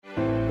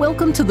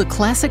Welcome to the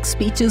Classic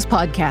Speeches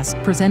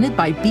podcast presented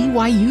by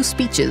BYU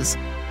Speeches,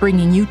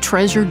 bringing you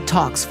treasured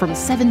talks from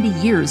 70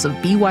 years of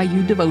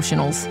BYU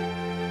devotionals.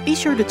 Be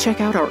sure to check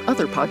out our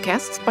other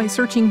podcasts by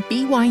searching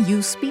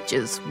BYU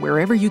Speeches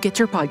wherever you get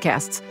your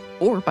podcasts,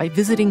 or by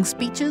visiting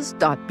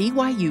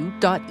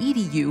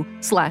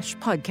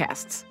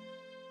speeches.byu.edu/podcasts.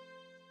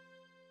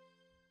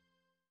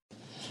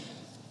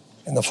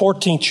 In the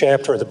 14th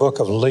chapter of the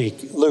book of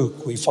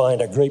Luke, we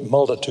find a great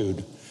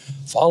multitude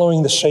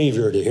following the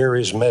Savior to hear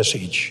his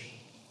message.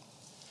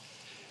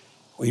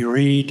 We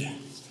read,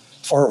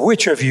 "For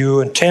which of you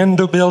intend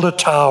to build a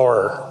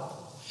tower,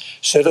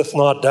 sitteth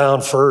not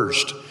down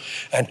first,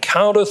 and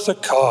counteth the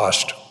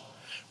cost,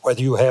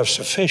 whether you have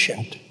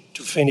sufficient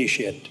to finish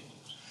it,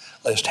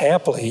 lest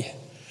haply,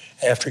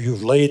 after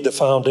you've laid the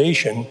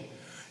foundation,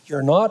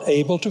 you're not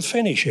able to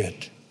finish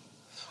it.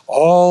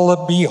 All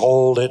that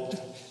behold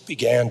it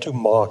began to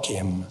mock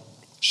him,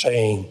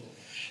 saying,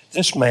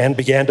 This man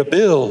began to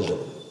build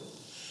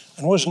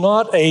and was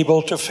not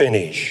able to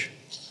finish."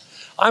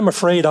 I'm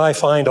afraid I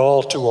find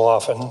all too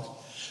often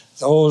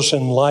those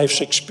in life's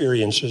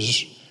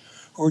experiences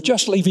who are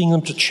just leaving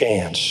them to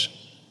chance.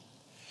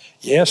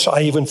 Yes,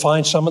 I even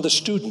find some of the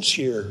students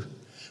here,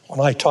 when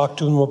I talk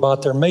to them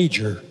about their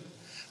major,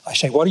 I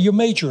say, "What are you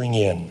majoring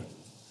in?"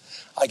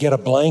 I get a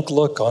blank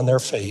look on their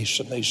face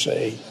and they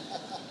say,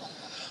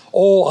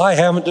 "Oh, I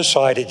haven't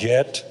decided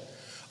yet.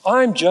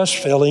 I'm just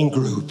filling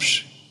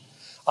groups."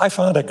 I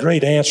found a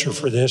great answer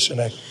for this in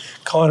a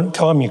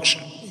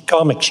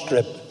comic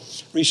strip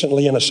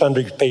recently in a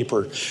Sunday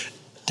paper.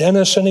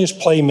 Dennis and his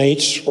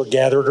playmates were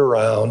gathered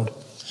around.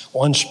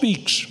 One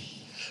speaks,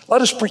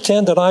 "Let us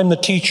pretend that I'm the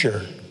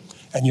teacher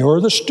and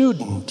you're the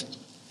student."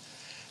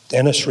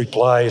 Dennis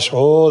replies,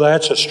 "Oh,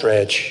 that's a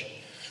stretch."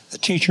 The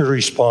teacher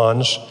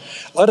responds,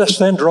 "Let us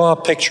then draw a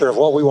picture of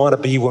what we want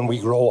to be when we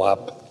grow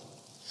up."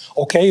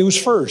 "Okay, who's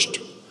first?"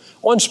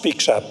 One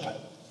speaks up,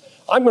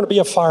 "I'm going to be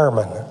a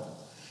fireman."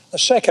 The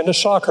second, a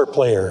soccer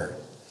player.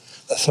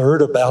 The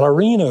third, a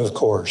ballerina, of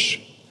course.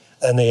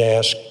 Then they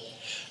ask,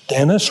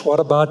 "Dennis, what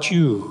about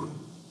you?"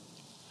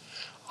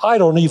 "I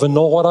don't even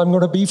know what I'm going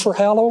to be for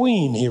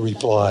Halloween," he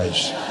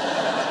replies.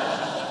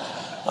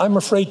 I'm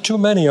afraid too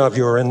many of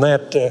you are in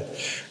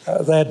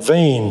that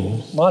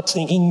vein, not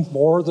thinking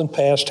more than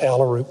past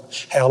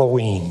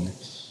Halloween.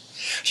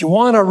 If you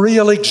want a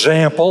real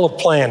example of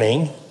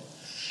planning,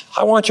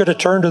 I want you to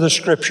turn to the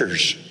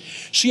Scriptures.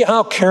 See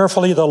how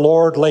carefully the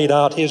Lord laid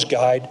out his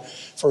guide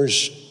for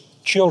his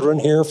children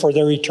here for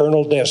their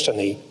eternal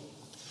destiny.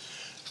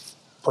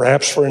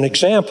 Perhaps for an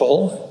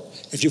example,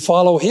 if you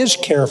follow his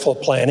careful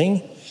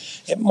planning,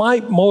 it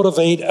might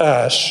motivate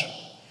us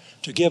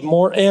to give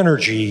more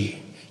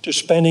energy to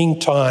spending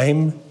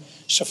time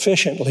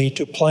sufficiently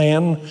to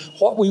plan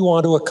what we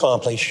want to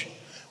accomplish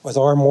with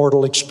our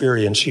mortal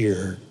experience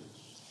here.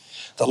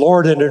 The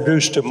Lord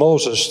introduced to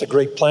Moses the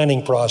great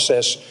planning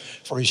process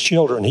for his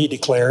children. He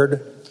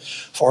declared,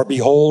 "For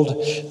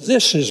behold,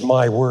 this is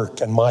my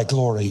work and my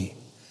glory,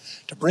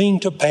 to bring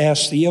to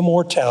pass the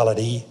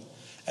immortality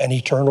and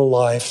eternal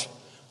life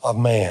of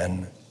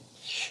man."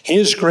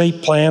 His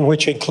great plan,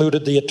 which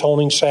included the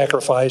atoning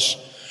sacrifice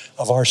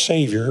of our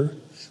Savior,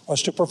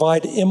 was to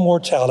provide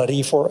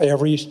immortality for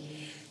every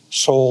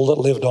soul that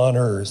lived on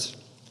earth,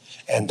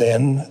 and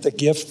then the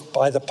gift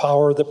by the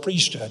power of the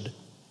priesthood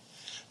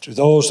to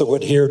those that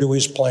would adhere to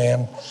his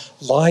plan,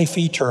 life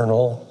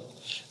eternal,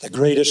 the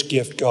greatest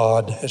gift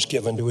God has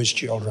given to his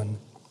children.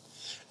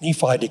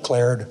 Nephi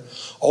declared,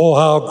 "Oh,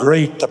 how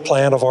great the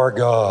plan of our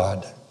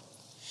God."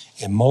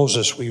 In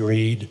Moses we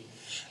read,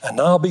 "And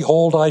now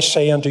behold, I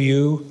say unto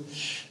you,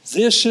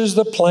 this is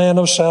the plan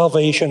of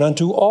salvation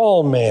unto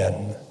all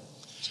men,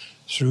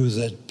 through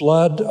the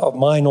blood of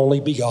mine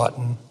only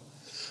begotten,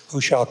 who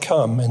shall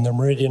come in the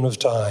meridian of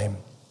time."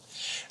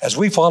 As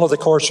we follow the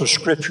course of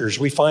Scriptures,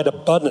 we find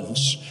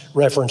abundance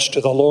reference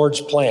to the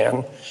Lord's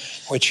plan,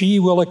 which he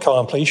will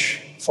accomplish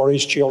for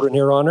his children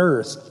here on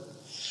earth.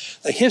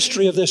 The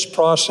history of this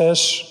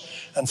process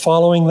and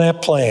following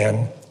that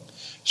plan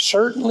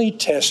certainly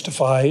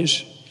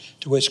testifies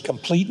to its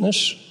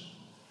completeness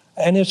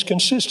and its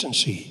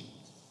consistency.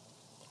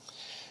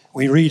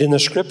 We read in the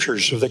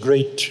Scriptures of the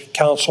great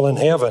council in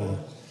heaven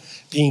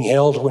being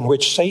held in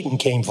which Satan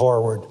came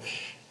forward.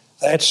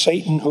 That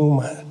Satan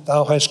whom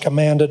thou hast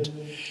commanded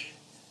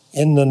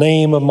in the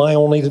name of my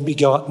only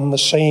begotten, the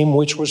same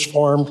which was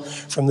formed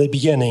from the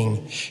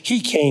beginning,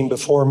 he came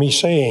before me,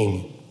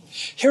 saying,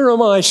 Here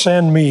am I,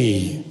 send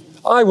me.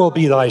 I will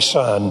be thy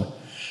son,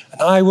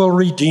 and I will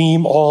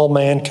redeem all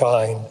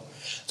mankind,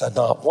 that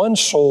not one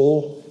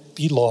soul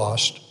be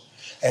lost,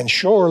 and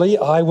surely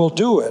I will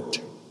do it.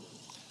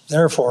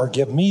 Therefore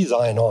give me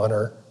thine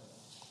honor.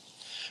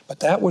 But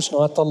that was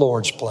not the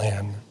Lord's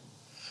plan.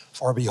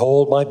 For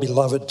behold, my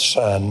beloved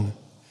Son,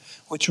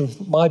 which was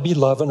my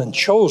beloved and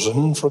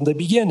chosen from the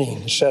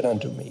beginning, said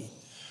unto me,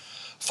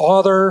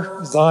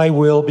 Father, thy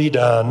will be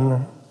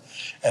done,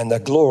 and the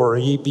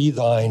glory be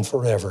thine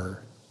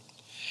forever.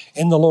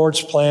 In the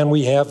Lord's plan,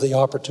 we have the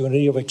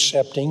opportunity of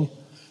accepting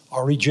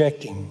or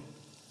rejecting.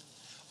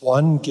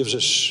 One gives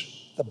us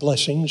the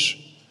blessings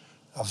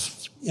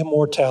of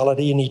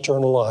immortality and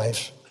eternal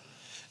life.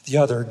 The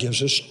other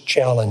gives us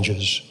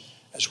challenges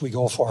as we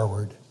go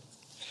forward.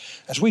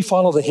 As we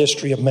follow the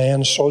history of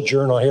man's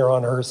sojourn here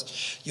on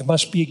earth, you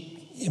must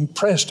be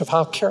impressed of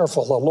how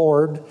careful the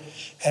Lord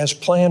has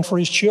planned for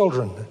his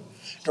children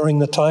during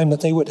the time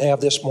that they would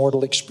have this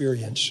mortal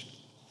experience.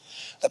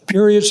 The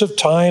periods of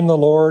time the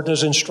Lord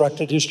has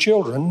instructed his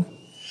children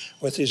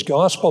with his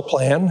gospel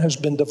plan has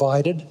been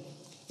divided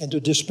into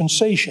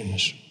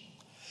dispensations.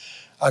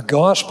 A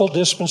gospel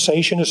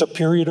dispensation is a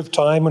period of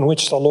time in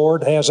which the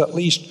Lord has at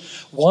least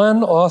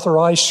one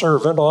authorized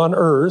servant on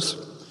earth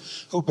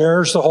who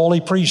bears the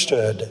holy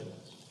priesthood.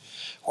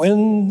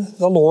 When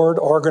the Lord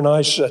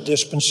organizes a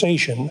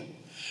dispensation,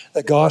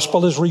 the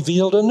gospel is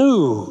revealed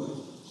anew,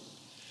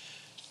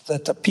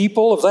 that the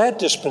people of that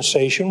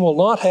dispensation will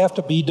not have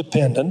to be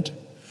dependent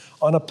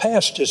on a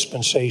past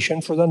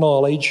dispensation for the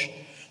knowledge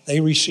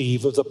they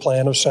receive of the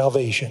plan of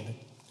salvation.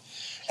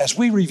 As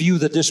we review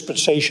the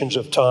dispensations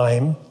of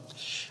time,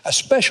 a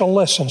special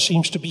lesson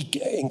seems to be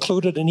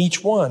included in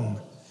each one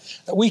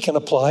that we can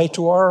apply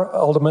to our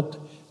ultimate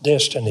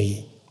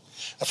destiny.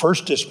 The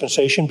first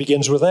dispensation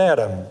begins with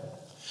Adam.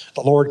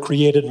 The Lord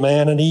created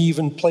man and Eve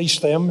and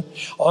placed them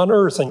on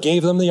earth and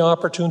gave them the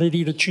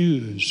opportunity to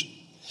choose.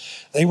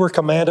 They were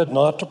commanded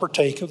not to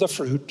partake of the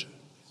fruit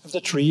of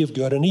the tree of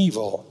good and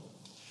evil,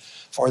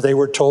 for they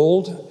were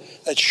told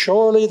that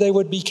surely they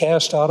would be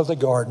cast out of the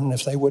garden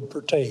if they would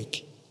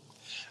partake.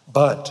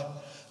 But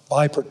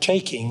by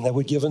partaking, they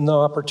would give them the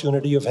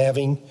opportunity of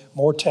having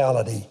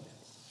mortality.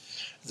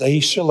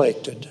 They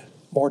selected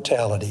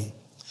mortality.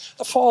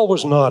 The fall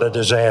was not a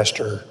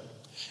disaster.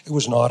 It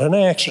was not an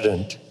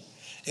accident.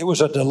 It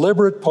was a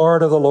deliberate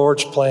part of the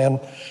Lord's plan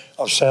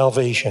of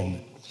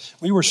salvation.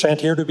 We were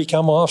sent here to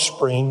become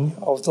offspring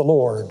of the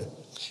Lord,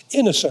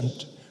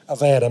 innocent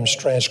of Adam's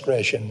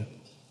transgression.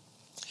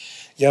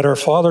 Yet our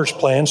Father's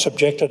plan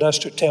subjected us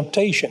to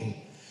temptation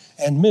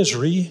and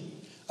misery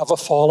of a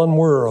fallen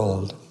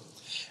world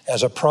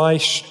as a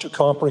price to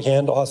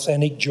comprehend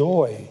authentic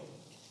joy.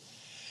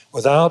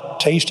 Without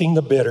tasting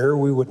the bitter,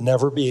 we would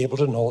never be able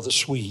to know the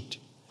sweet.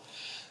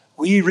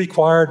 We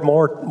required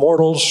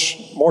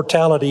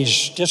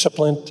mortality's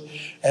discipline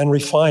and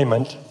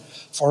refinement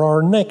for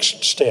our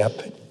next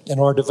step in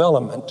our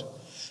development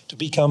to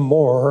become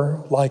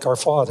more like our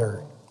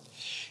Father.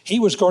 He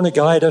was going to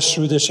guide us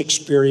through this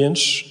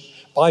experience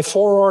by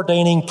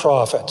foreordaining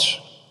prophets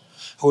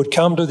who would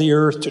come to the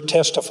earth to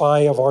testify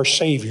of our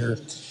Savior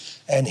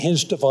and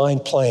his divine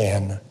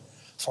plan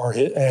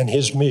and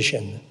his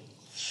mission.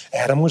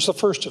 Adam was the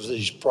first of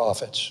these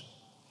prophets.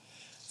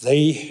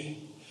 They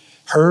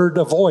heard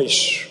a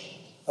voice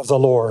of the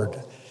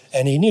Lord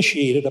and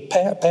initiated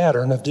a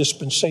pattern of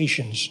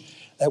dispensations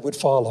that would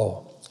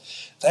follow.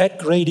 That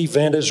great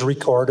event is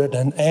recorded,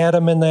 and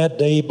Adam in that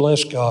day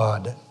blessed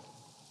God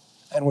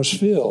and was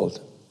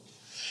filled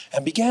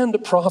and began to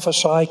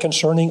prophesy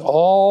concerning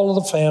all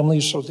the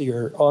families of the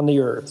earth, on the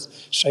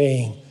earth,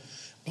 saying,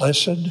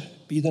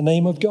 "Blessed be the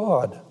name of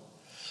God,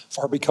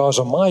 for because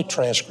of my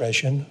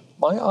transgression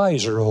my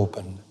eyes are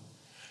open,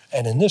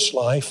 and in this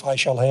life I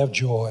shall have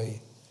joy,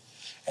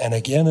 and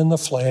again in the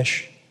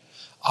flesh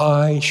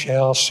I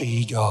shall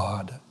see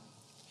God."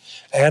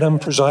 Adam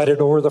presided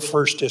over the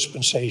first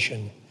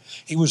dispensation.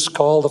 He was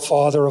called the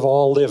father of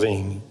all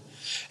living.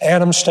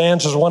 Adam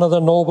stands as one of the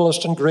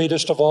noblest and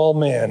greatest of all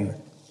men.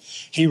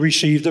 He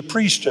received the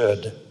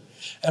priesthood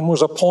and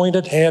was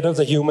appointed head of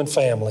the human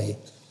family.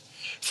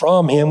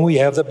 From him we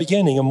have the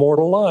beginning of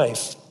mortal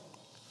life.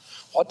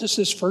 What does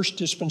this first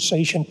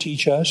dispensation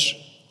teach us?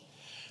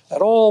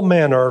 That all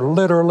men are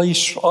literally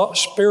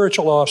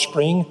spiritual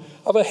offspring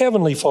of a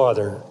heavenly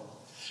Father.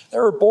 They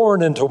are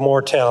born into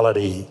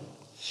mortality.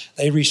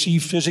 They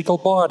receive physical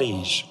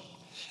bodies.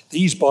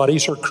 These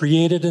bodies are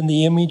created in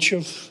the image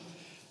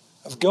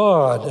of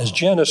God, as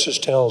Genesis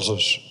tells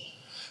us.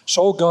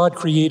 So God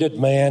created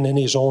man in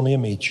his own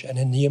image, and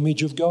in the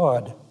image of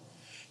God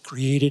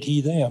created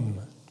he them.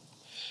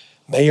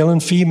 Male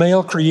and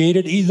female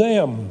created he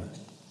them.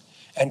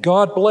 And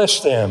God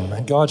blessed them,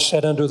 and God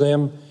said unto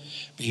them,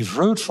 "Be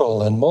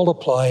fruitful and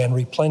multiply and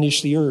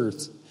replenish the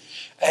earth,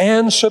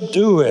 and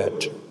subdue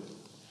it,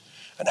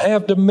 and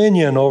have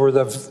dominion over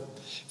the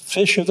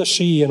fish of the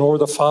sea, and over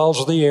the fowls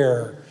of the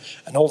air,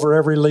 and over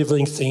every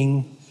living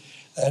thing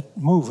that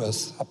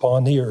moveth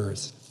upon the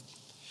earth."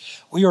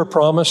 We are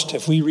promised,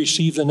 if we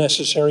receive the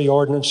necessary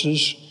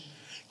ordinances,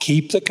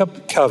 keep the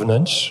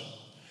covenants,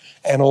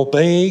 and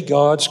obey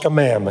God's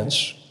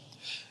commandments,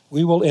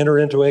 we will enter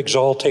into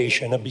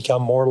exaltation and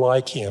become more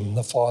like him,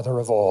 the Father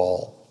of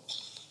all.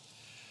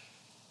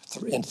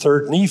 In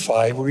 3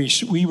 Nephi,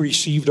 we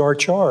received our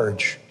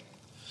charge.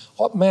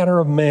 What manner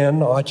of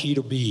men ought ye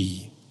to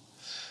be?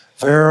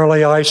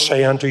 Verily I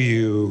say unto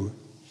you,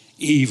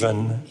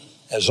 even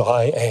as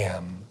I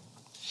am.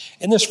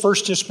 In this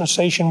first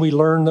dispensation, we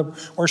learn that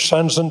we're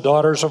sons and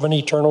daughters of an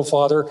eternal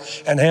Father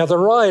and have the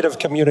right of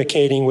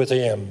communicating with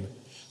him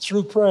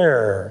through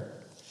prayer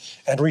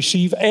and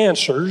receive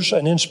answers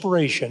and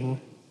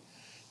inspiration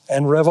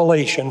and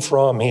revelation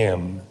from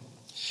him.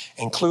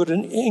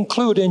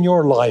 include in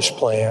your life's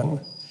plan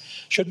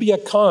should be a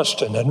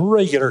constant and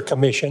regular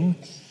commission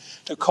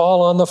to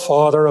call on the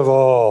Father of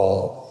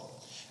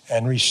all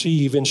and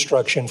receive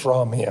instruction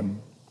from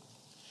him.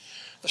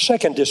 The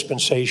second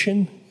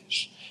dispensation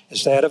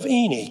is that of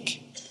Enoch.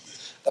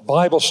 The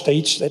Bible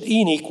states that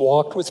Enoch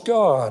walked with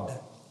God.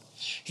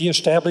 He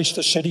established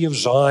the city of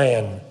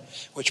Zion,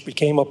 which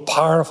became a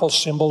powerful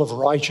symbol of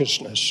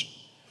righteousness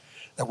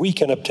that we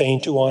can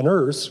obtain to on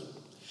earth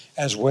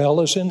as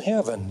well as in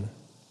heaven.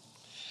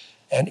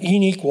 And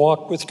Enoch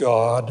walked with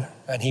God,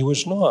 and he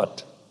was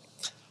not,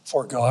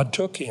 for God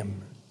took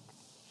him.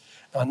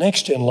 Now,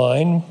 next in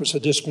line was the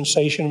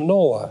dispensation of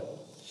Noah.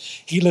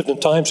 He lived in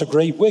times of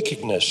great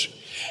wickedness.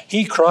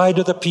 He cried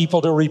to the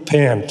people to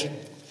repent,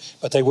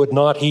 but they would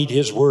not heed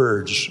his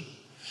words.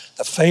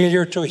 The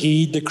failure to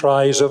heed the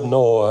cries of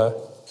Noah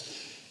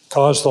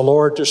caused the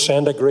Lord to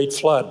send a great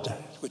flood,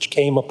 which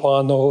came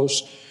upon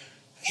those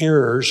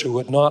hearers who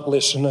would not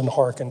listen and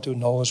hearken to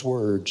Noah's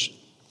words.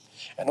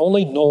 And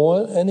only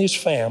Noah and his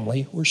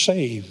family were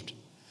saved.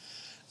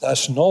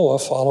 Thus Noah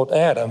followed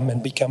Adam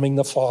in becoming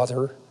the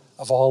father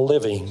of all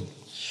living.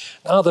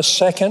 Now the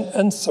second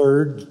and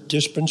third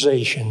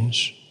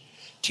dispensations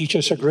teach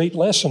us a great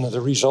lesson of the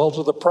result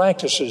of the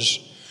practices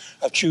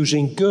of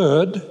choosing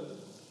good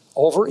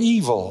over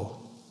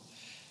evil.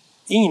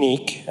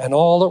 Enoch and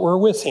all that were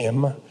with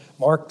him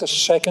marked the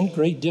second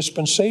great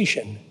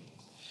dispensation.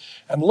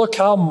 And look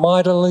how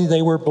mightily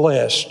they were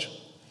blessed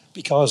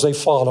because they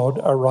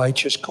followed a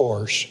righteous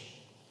course.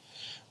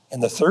 In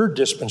the third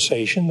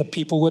dispensation, the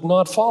people would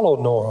not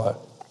follow Noah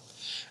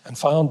and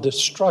found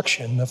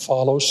destruction that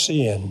follows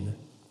sin.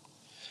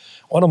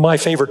 One of my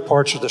favorite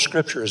parts of the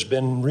scripture has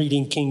been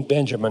reading King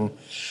Benjamin,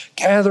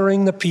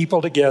 gathering the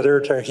people together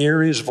to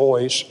hear his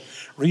voice,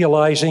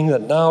 realizing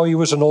that now he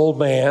was an old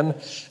man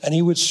and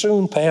he would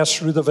soon pass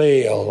through the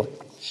veil.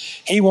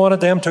 He wanted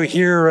them to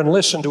hear and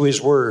listen to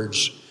his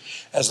words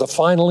as the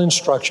final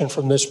instruction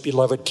from this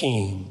beloved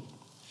king.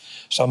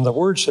 Some of the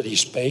words that he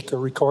spake are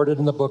recorded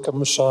in the book of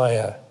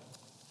Mosiah.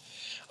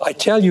 I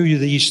tell you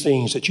these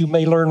things that you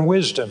may learn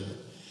wisdom,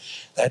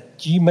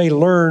 that you may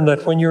learn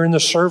that when you're in the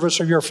service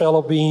of your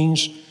fellow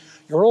beings,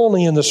 you're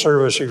only in the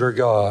service of your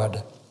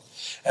God.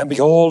 And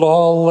behold,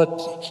 all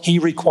that he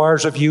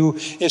requires of you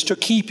is to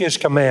keep his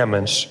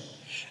commandments.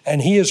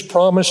 And he has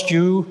promised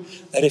you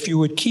that if you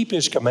would keep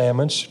his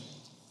commandments,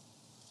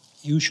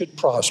 you should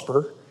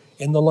prosper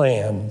in the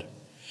land.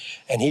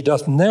 And he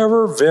doth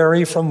never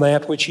vary from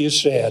that which he has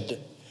said.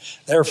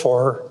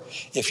 Therefore,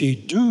 if ye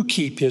do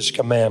keep his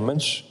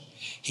commandments,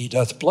 he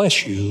doth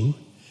bless you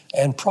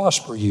and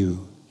prosper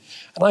you.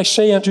 And I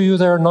say unto you,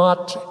 there are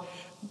not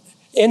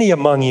any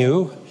among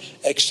you,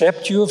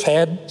 except the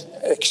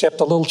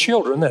little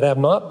children that have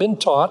not been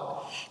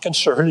taught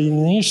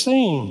concerning these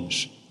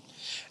things.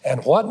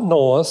 And what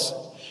knoweth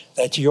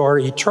that ye are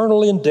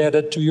eternally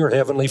indebted to your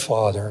heavenly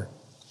Father,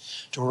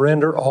 to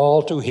render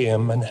all to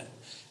him, and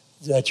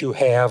that you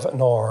have and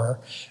are,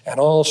 and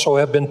also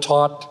have been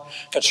taught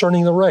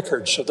concerning the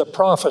records of the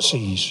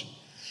prophecies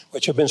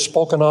which have been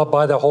spoken of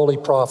by the holy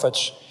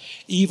prophets,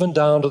 even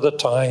down to the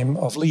time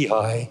of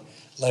Lehi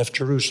left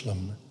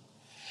Jerusalem.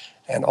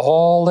 And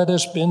all that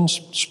has been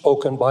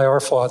spoken by our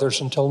fathers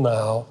until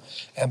now,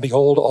 and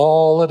behold,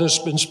 all that has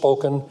been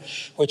spoken,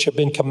 which have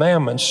been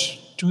commandments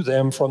to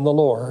them from the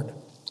Lord.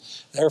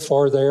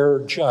 Therefore they are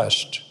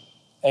just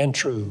and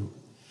true.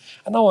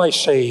 And now I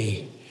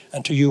say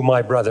unto you,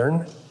 my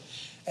brethren,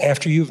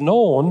 after you've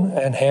known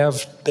and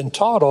have been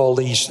taught all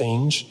these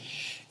things,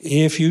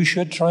 if you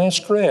should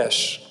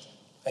transgress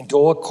and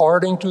go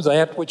according to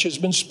that which has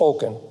been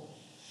spoken,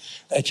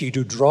 that ye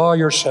do draw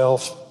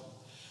yourself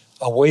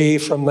away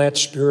from that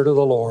Spirit of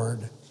the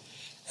Lord,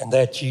 and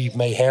that ye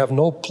may have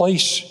no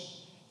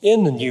place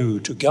in you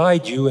to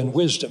guide you in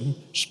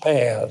wisdom's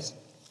path,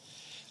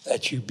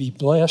 that you be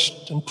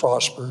blessed and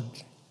prospered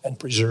and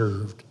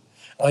preserved.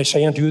 I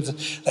say unto you,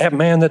 that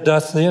man that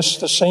doth this,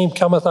 the same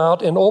cometh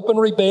out in open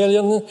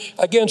rebellion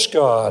against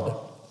God.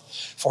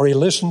 For he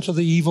listened to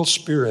the evil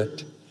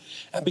spirit,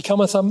 and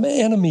becometh an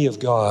enemy of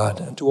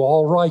God unto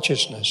all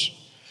righteousness.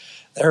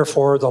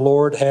 Therefore the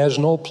Lord has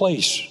no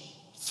place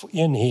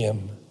in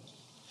him,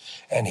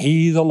 and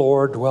he, the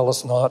Lord,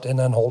 dwelleth not in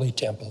unholy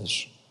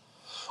temples.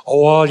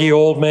 O all ye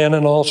old men,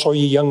 and also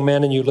ye young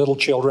men, and you little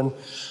children,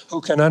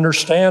 who can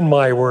understand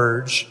my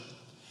words,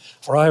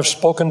 for I have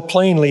spoken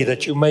plainly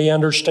that you may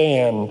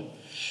understand.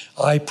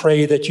 I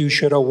pray that you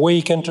should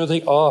awaken to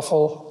the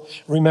awful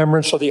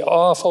remembrance of the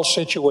awful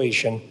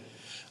situation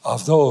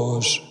of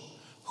those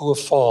who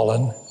have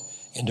fallen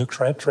into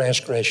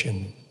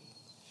transgression.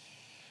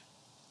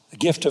 The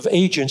gift of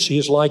agency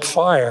is like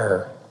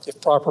fire.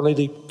 If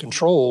properly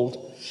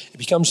controlled, it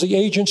becomes the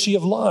agency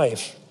of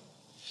life.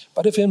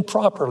 But if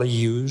improperly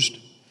used,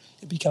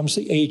 it becomes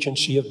the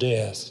agency of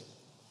death.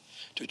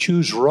 To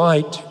choose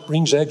right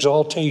brings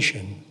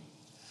exaltation.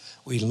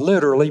 We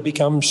literally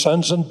become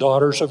sons and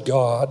daughters of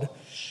God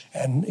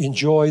and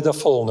enjoy the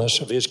fullness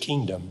of his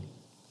kingdom.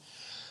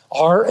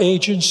 Our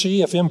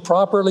agency, if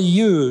improperly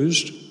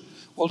used,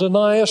 will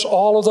deny us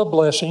all of the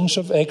blessings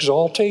of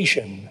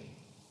exaltation.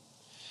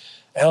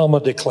 Alma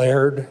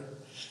declared,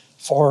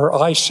 "For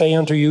I say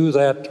unto you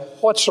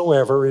that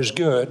whatsoever is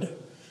good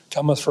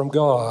cometh from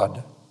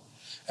God,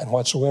 and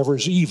whatsoever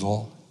is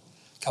evil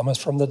cometh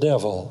from the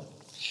devil."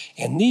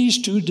 In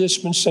these two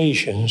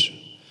dispensations,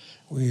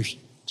 we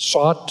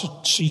sought to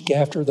seek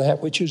after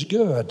that which is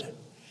good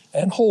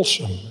and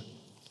wholesome.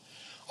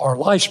 Our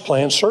life's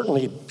plan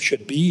certainly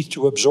should be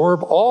to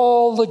absorb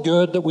all the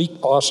good that we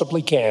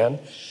possibly can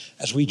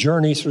as we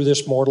journey through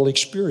this mortal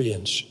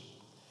experience.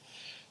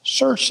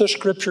 Search the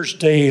Scriptures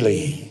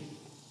daily,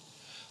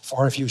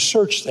 for if you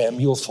search them,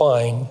 you'll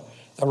find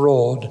the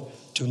road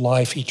to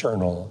life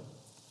eternal.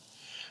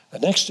 The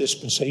next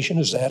dispensation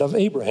is that of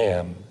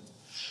Abraham.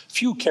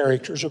 Few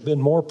characters have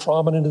been more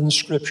prominent in the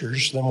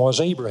Scriptures than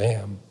was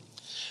Abraham.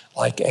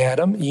 Like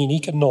Adam,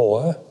 Enoch, and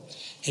Noah,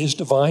 his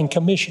divine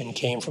commission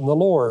came from the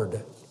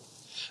Lord.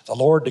 The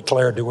Lord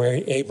declared to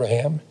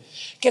Abraham,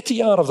 "Get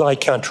thee out of thy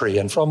country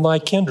and from thy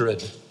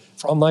kindred,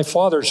 from thy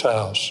father's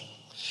house,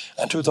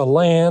 and to the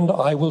land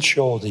I will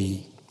show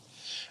thee.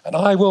 And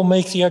I will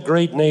make thee a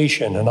great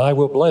nation, and I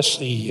will bless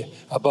thee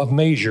above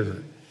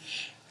measure,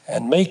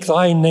 and make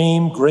thy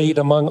name great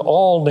among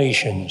all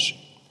nations.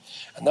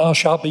 And thou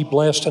shalt be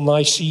blessed in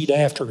thy seed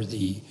after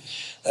thee,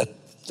 that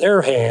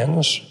their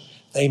hands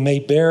they may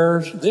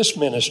bear this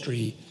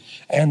ministry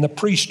and the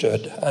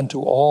priesthood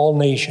unto all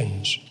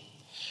nations.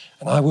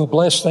 And I will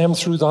bless them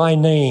through thy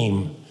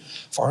name,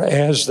 for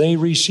as they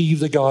receive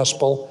the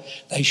gospel,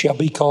 they shall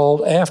be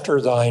called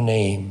after thy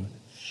name,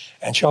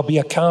 and shall be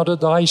accounted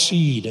thy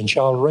seed, and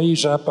shall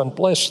raise up and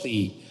bless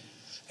thee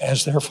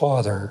as their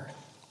father.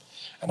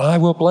 And I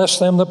will bless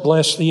them that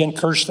bless thee, and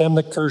curse them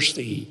that curse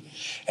thee.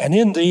 And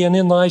in thee and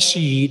in thy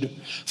seed,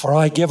 for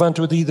I give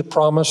unto thee the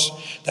promise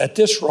that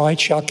this right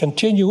shall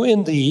continue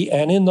in thee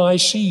and in thy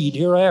seed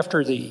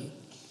hereafter thee.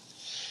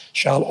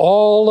 Shall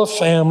all the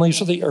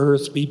families of the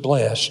earth be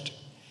blessed,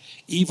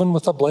 even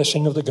with the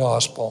blessing of the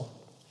gospel,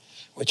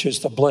 which is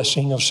the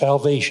blessing of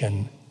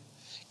salvation,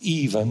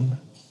 even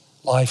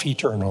life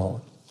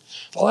eternal."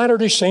 The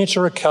Latter-day Saints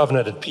are a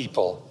covenanted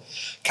people.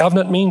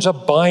 Covenant means a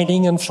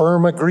binding and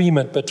firm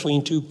agreement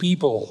between two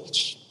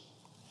peoples.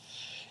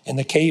 In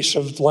the case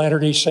of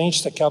Latter-day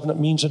Saints, the covenant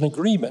means an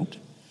agreement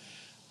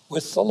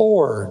with the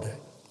Lord,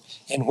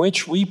 in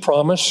which we're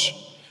promised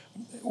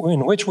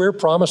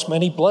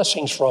many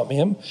blessings from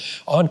Him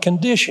on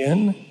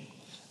condition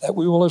that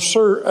we will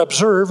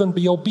observe and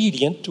be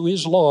obedient to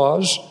His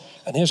laws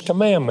and His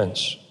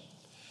commandments.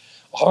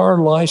 Our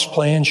life's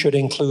plan should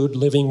include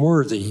living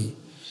worthy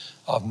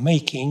of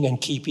making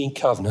and keeping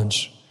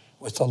covenants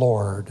with the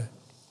Lord.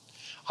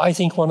 I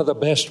think one of the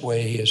best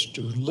ways is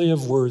to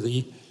live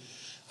worthy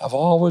of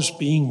always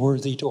being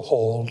worthy to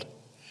hold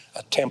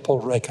a temple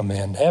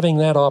recommend, having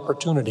that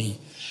opportunity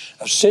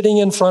of sitting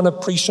in front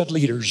of priesthood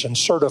leaders and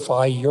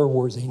certify your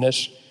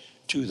worthiness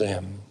to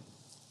them.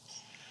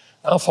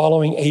 Now,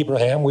 following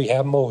Abraham, we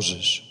have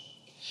Moses.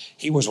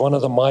 He was one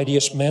of the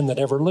mightiest men that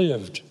ever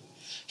lived.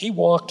 He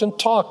walked and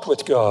talked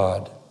with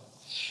God.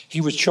 He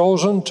was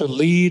chosen to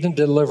lead and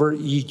deliver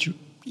Israel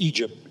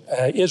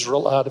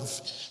out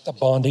of the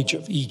bondage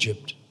of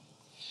Egypt.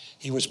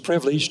 He was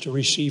privileged to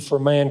receive for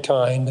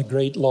mankind the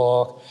great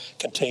law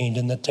contained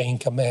in the Ten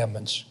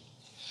Commandments.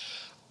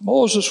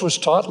 Moses was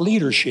taught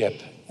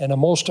leadership in a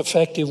most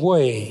effective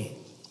way.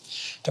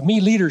 To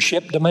me,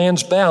 leadership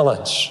demands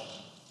balance.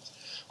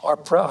 Our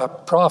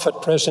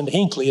prophet, President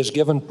Hinckley, has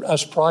given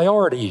us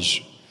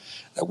priorities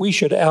that we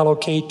should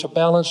allocate to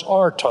balance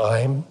our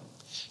time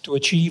to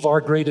achieve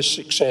our greatest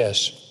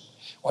success.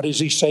 What does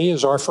he say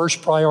is our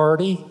first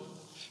priority?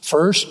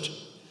 First,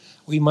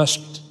 we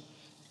must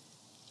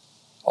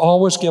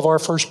always give our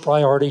first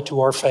priority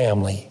to our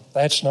family.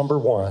 That's number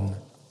one.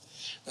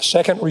 The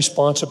second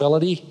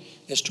responsibility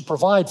is to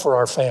provide for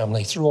our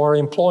family through our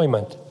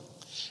employment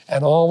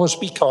and always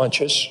be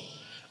conscious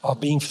of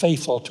being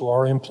faithful to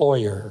our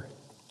employer.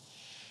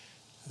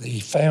 The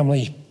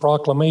family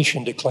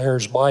proclamation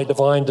declares, by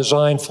divine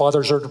design,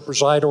 fathers are to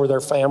preside over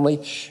their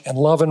family in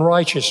love and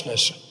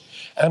righteousness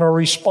and are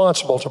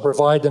responsible to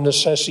provide the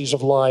necessities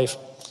of life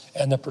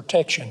and the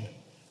protection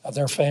of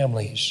their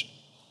families.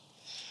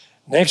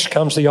 Next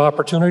comes the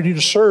opportunity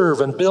to serve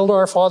and build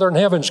our Father in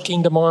heaven's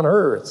kingdom on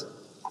earth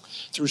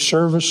through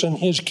service in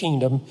His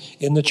kingdom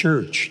in the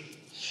church.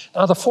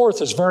 Now, the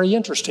fourth is very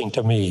interesting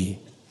to me.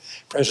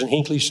 President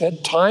Hinckley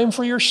said, time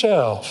for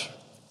yourself,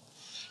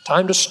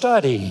 time to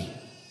study,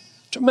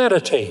 to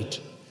meditate,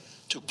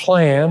 to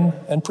plan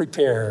and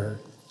prepare.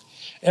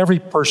 Every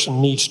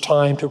person needs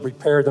time to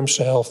prepare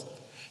themselves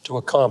to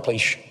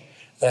accomplish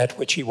that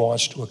which he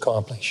wants to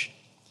accomplish.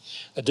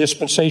 The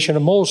dispensation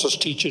of Moses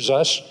teaches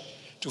us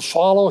to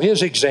follow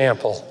his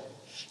example,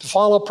 to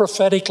follow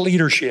prophetic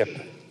leadership,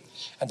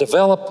 and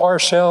develop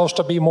ourselves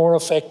to be more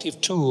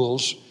effective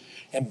tools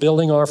in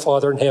building our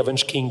Father in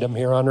heaven's kingdom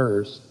here on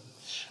earth.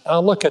 Now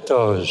look at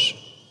those.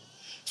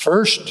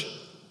 First,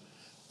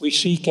 we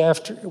seek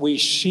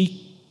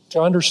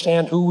to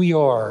understand who we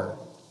are.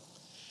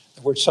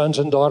 We're sons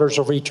and daughters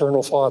of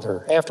eternal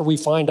Father. After we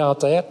find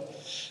out that,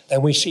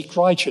 then we seek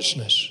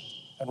righteousness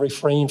and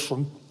refrain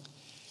from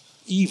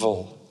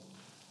evil.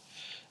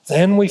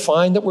 Then we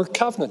find that we're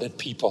covenanted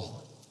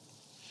people,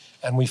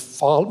 and we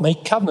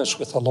make covenants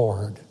with the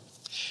Lord.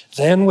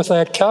 Then with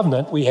that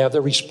covenant, we have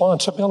the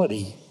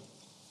responsibility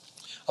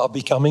of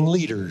becoming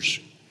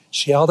leaders.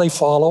 See how they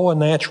follow a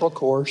natural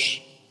course?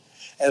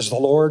 As the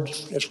Lord,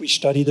 as we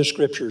study the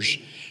Scriptures,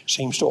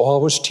 seems to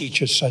always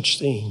teach us such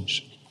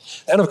things.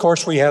 And of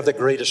course, we have the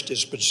greatest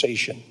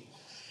dispensation,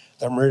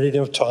 the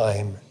meridian of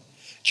time.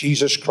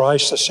 Jesus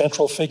Christ, the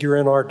central figure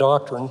in our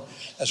doctrine,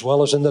 as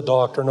well as in the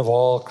doctrine of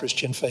all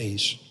Christian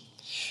faiths.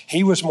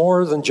 He was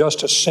more than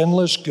just a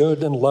sinless,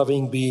 good, and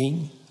loving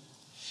being.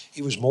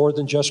 He was more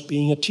than just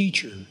being a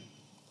teacher.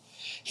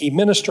 He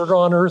ministered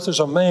on earth as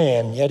a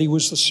man, yet he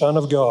was the Son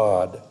of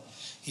God.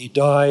 He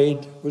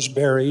died, was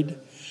buried,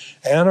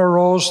 and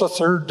arose the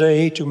third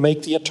day to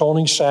make the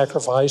atoning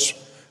sacrifice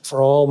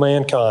for all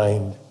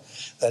mankind,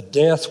 that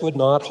death would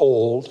not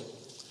hold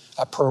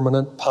a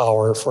permanent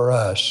power for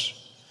us.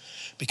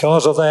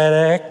 Because of that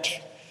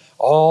act,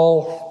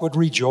 all would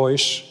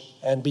rejoice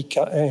and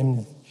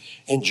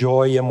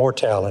enjoy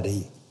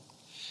immortality.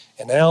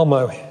 In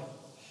Alma,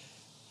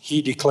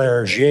 he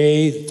declares,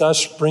 "Yea,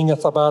 thus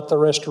bringeth about the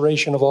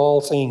restoration of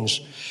all things,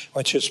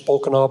 which is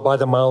spoken of by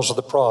the mouths of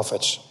the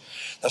prophets.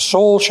 The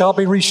soul shall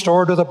be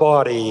restored to the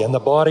body, and the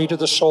body to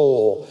the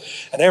soul,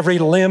 and every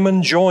limb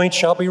and joint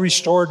shall be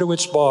restored to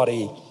its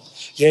body.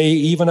 Yea,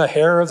 even a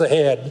hair of the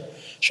head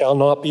shall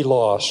not be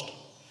lost,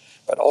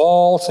 but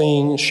all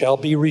things shall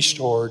be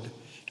restored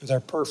to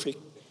their perfect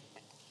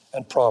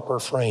and proper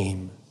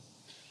frame.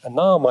 And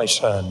now, my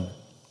son,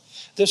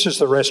 this is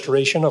the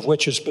restoration of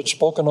which has been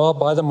spoken of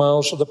by the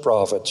mouths of the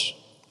prophets.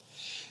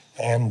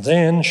 And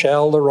then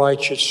shall the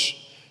righteous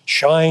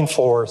shine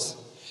forth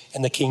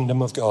in the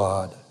kingdom of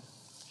God."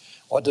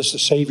 What does the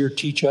Savior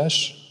teach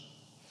us?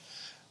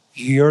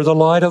 "Ye are the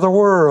light of the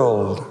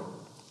world.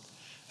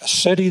 A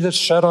city that's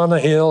set on a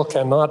hill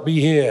cannot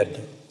be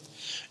hid.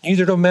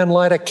 Neither do men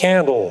light a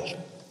candle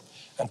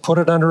and put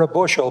it under a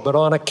bushel, but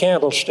on a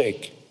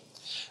candlestick,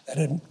 that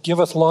it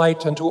giveth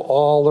light unto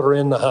all that are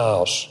in the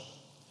house.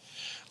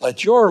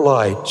 Let your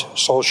light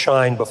so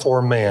shine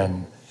before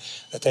men,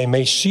 that they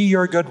may see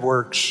your good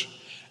works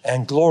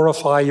and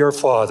glorify your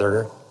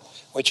Father,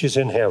 which is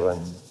in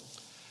heaven."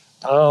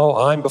 Now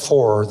I'm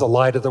before the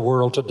light of the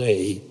world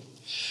today.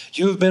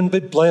 You've been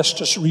blessed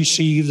to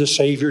receive the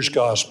Savior's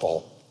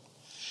gospel.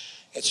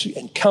 It's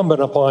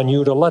incumbent upon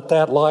you to let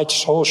that light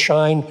so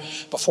shine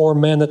before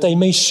men that they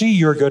may see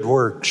your good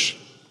works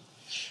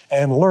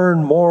and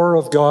learn more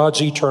of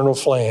God's eternal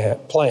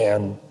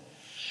plan.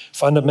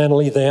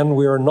 Fundamentally, then,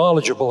 we are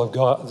knowledgeable of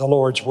God, the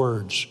Lord's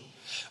words.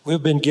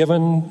 We've been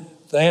given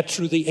that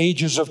through the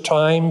ages of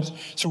time,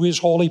 through His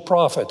holy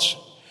prophets.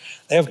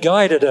 They have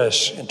guided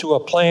us into a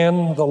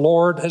plan the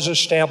Lord has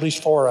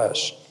established for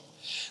us.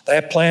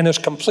 That plan is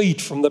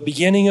complete from the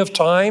beginning of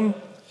time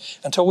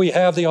until we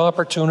have the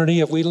opportunity,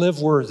 if we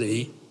live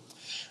worthy,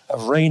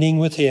 of reigning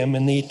with Him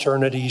in the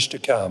eternities to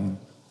come.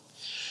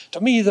 To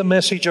me, the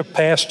message of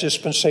past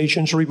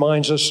dispensations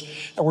reminds us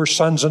that we're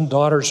sons and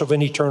daughters of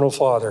an eternal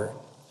Father.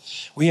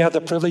 We have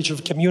the privilege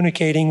of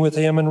communicating with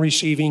Him and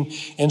receiving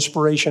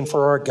inspiration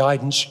for our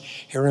guidance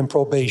here in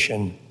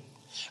probation.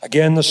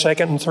 Again, the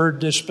second and third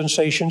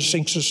dispensation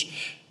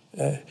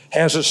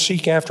has us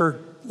seek after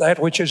that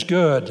which is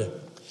good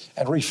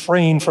and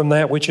refrain from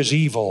that which is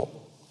evil.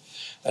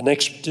 The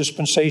next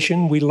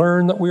dispensation, we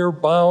learn that we are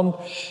bound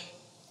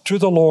to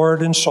the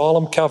Lord in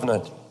solemn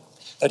covenant,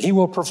 that He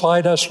will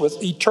provide us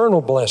with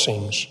eternal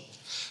blessings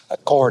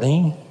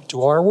according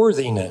to our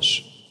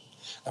worthiness.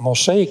 The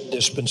Mosaic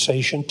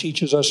dispensation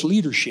teaches us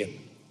leadership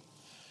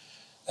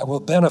that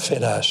will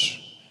benefit us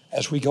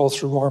as we go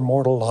through our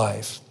mortal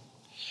life.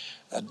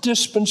 A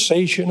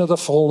dispensation of the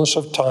fullness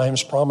of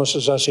times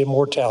promises us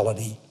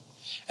immortality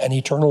and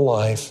eternal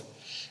life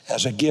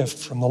as a gift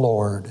from the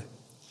Lord.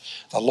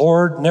 The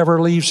Lord never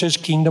leaves His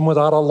kingdom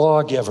without a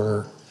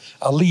lawgiver,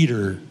 a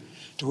leader,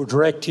 to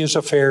direct His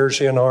affairs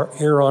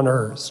here on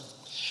earth.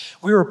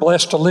 We are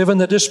blessed to live in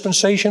the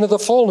dispensation of the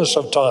fullness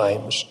of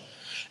times,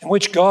 in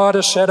which God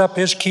has set up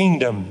His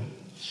kingdom,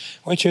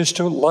 which is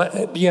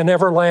to be an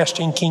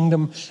everlasting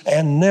kingdom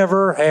and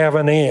never have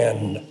an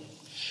end.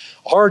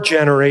 Our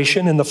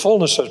generation, in the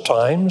fullness of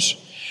times,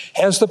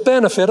 has the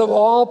benefit of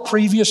all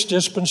previous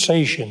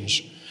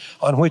dispensations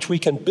on which we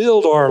can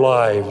build our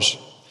lives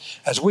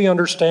as we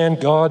understand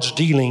God's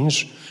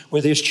dealings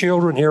with His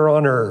children here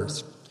on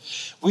earth.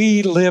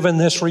 We live in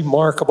this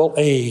remarkable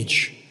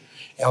age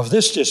of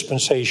this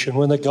dispensation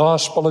when the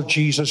gospel of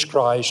Jesus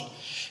Christ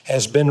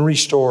has been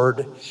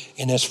restored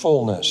in its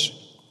fullness.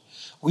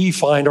 We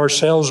find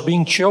ourselves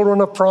being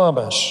children of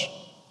promise.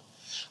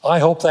 I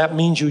hope that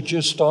means you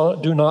just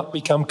do not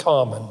become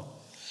common,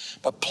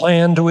 but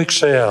plan to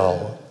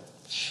excel.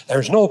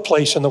 There's no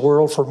place in the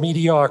world for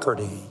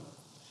mediocrity.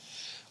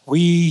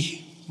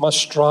 We must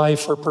strive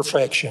for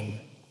perfection.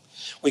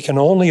 We can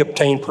only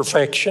obtain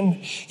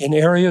perfection in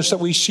areas that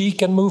we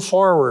seek and move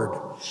forward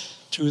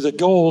to the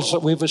goals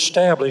that we've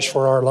established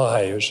for our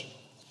lives.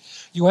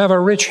 You have a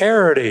rich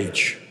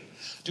heritage.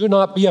 Do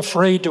not be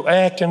afraid to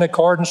act in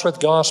accordance with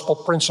gospel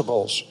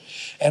principles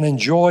and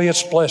enjoy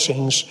its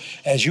blessings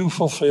as you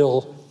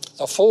fulfill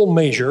the full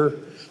measure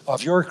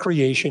of your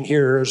creation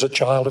here as a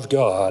child of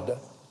God.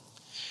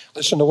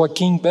 Listen to what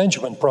King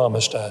Benjamin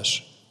promised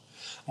us.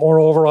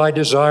 Moreover, I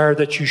desire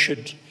that you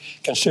should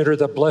consider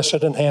the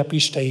blessed and happy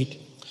state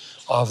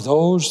of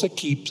those that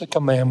keep the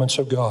commandments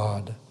of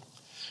God.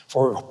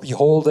 For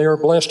behold, they are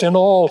blessed in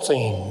all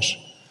things,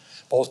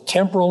 both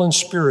temporal and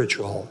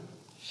spiritual.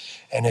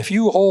 And if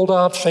you hold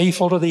out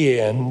faithful to the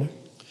end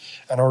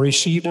and are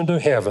received into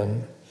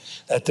heaven,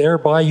 that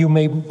thereby you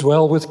may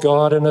dwell with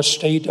God in a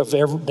state of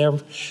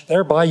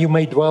thereby you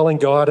may dwell in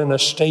God in a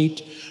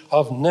state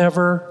of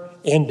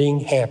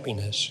never-ending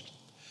happiness.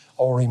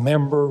 Oh,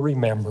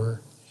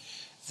 remember,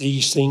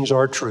 these things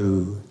are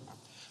true,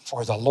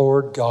 for the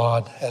Lord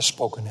God has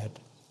spoken it.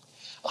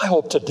 I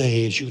hope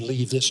today, as you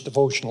leave this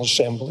devotional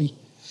assembly,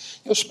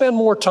 you'll spend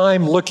more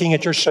time looking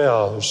at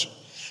yourselves,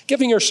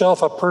 giving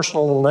yourself a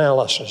personal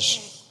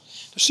analysis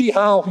to see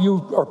how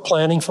you are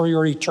planning for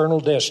your eternal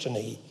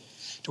destiny,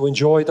 to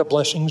enjoy the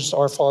blessings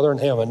our Father in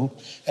heaven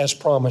has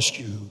promised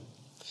you.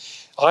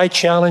 I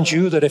challenge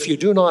you that if you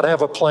do not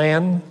have a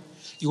plan,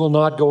 you will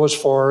not go as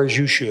far as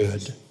you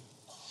should.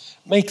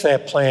 Make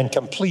that plan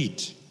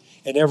complete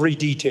in every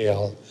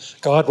detail.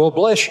 God will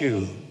bless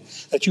you,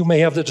 that you may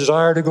have the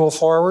desire to go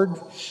forward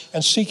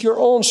and seek your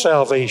own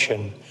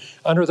salvation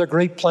under the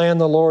great plan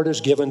the Lord has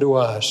given to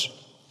us.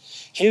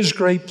 His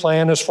great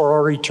plan is for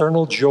our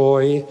eternal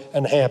joy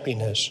and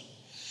happiness,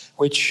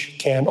 which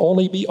can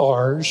only be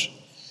ours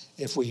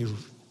if we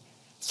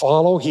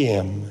follow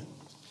Him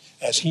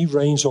as He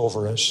reigns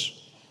over us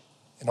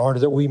in order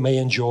that we may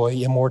enjoy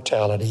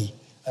immortality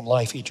and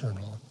life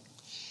eternal.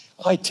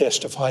 I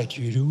testify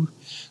to you,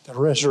 the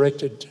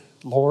resurrected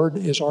Lord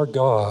is our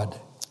God.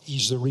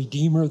 He's the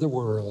Redeemer of the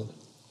world.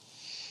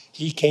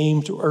 He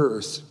came to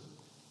earth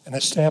and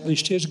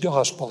established His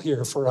gospel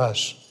here for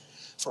us,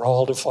 for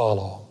all to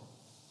follow.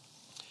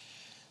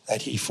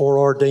 That He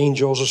foreordained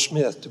Joseph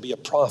Smith to be a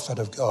prophet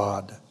of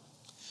God,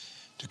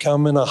 to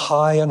come in a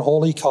high and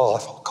holy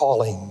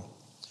calling,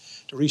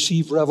 to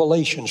receive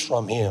revelations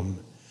from Him,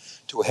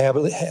 to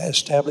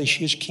establish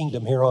His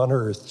kingdom here on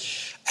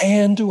earth,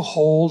 and to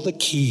hold the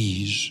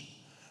keys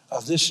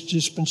of this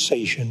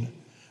dispensation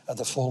of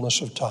the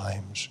fullness of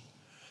times.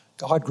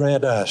 God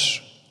grant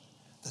us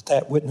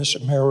that witness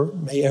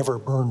may ever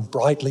burn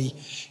brightly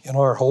in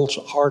our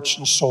hearts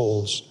and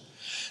souls,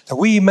 that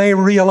we may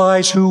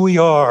realize who we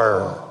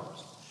are,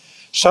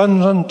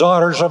 sons and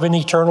daughters of an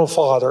eternal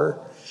Father,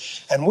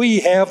 and we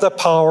have the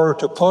power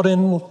to put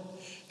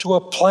into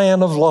a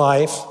plan of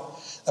life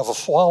that will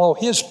follow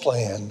His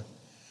plan,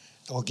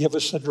 that will give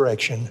us the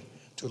direction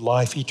to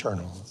life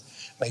eternal.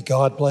 May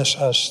God bless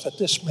us that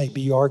this may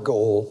be our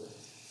goal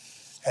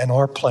and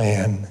our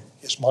plan,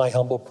 is my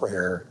humble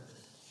prayer.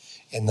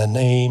 In the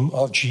name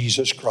of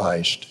Jesus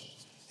Christ,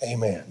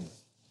 amen.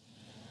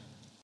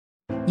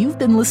 You've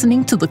been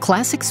listening to the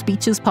Classic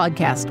Speeches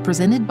podcast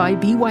presented by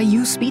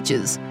BYU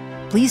Speeches.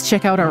 Please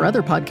check out our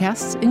other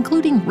podcasts,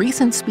 including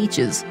recent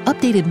speeches,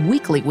 updated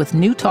weekly with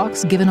new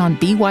talks given on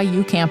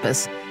BYU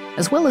campus,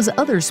 as well as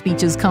other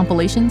speeches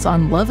compilations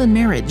on love and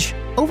marriage,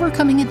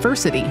 overcoming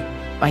adversity,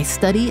 by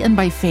study and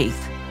by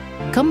faith.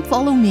 Come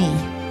follow me,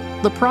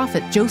 the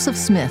prophet Joseph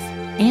Smith,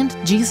 and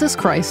Jesus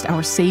Christ,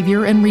 our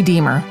Savior and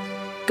Redeemer.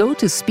 Go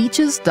to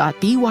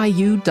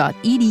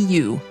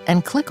speeches.byu.edu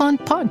and click on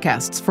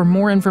podcasts for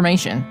more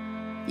information.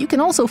 You can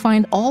also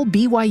find all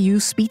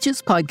BYU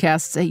Speeches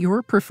podcasts at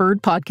your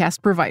preferred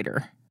podcast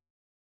provider.